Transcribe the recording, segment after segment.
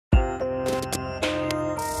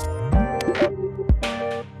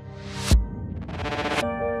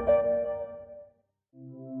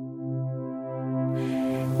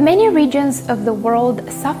Many regions of the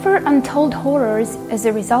world suffer untold horrors as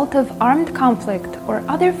a result of armed conflict or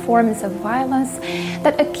other forms of violence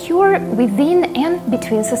that occur within and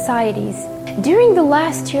between societies. During the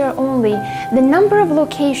last year only, the number of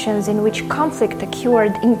locations in which conflict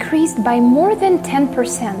occurred increased by more than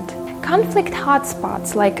 10%. Conflict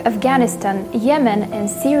hotspots like Afghanistan, Yemen, and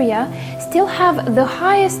Syria still have the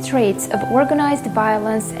highest rates of organized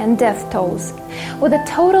violence and death tolls, with a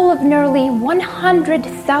total of nearly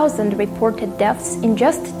 100,000 reported deaths in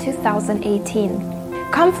just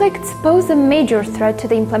 2018. Conflicts pose a major threat to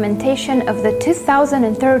the implementation of the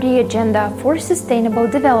 2030 Agenda for Sustainable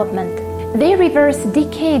Development. They reverse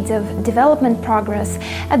decades of development progress,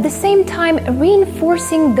 at the same time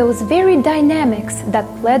reinforcing those very dynamics that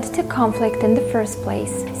led to conflict in the first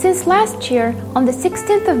place. Since last year, on the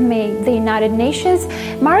 16th of May, the United Nations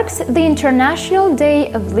marks the International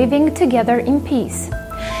Day of Living Together in Peace.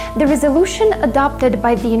 The resolution adopted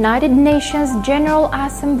by the United Nations General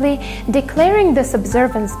Assembly declaring this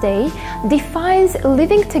observance day defines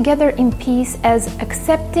living together in peace as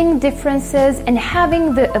accepting differences and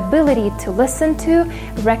having the ability to listen to,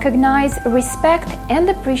 recognize, respect, and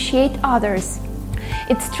appreciate others.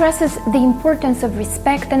 It stresses the importance of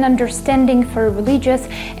respect and understanding for religious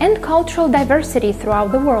and cultural diversity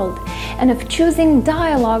throughout the world, and of choosing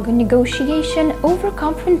dialogue and negotiation over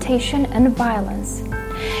confrontation and violence.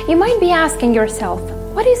 You might be asking yourself,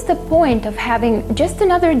 what is the point of having just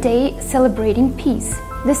another day celebrating peace?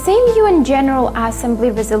 The same UN General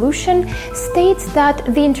Assembly resolution states that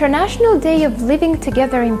the International Day of Living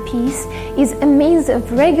Together in Peace is a means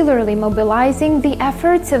of regularly mobilizing the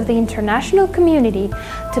efforts of the international community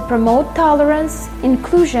to promote tolerance,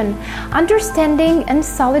 inclusion, understanding, and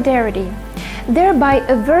solidarity, thereby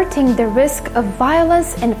averting the risk of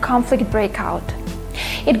violence and conflict breakout.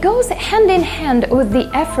 It goes hand in hand with the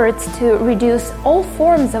efforts to reduce all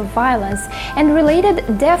forms of violence and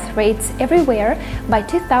related death rates everywhere by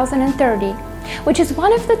 2030, which is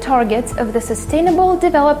one of the targets of the Sustainable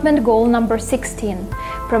Development Goal number 16,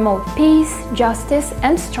 promote peace, justice,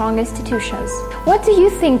 and strong institutions. What do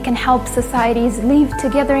you think can help societies live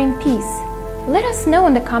together in peace? Let us know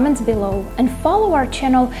in the comments below and follow our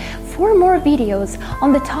channel for more videos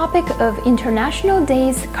on the topic of international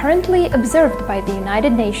days currently observed by the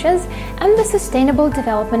United Nations and the Sustainable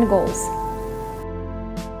Development Goals.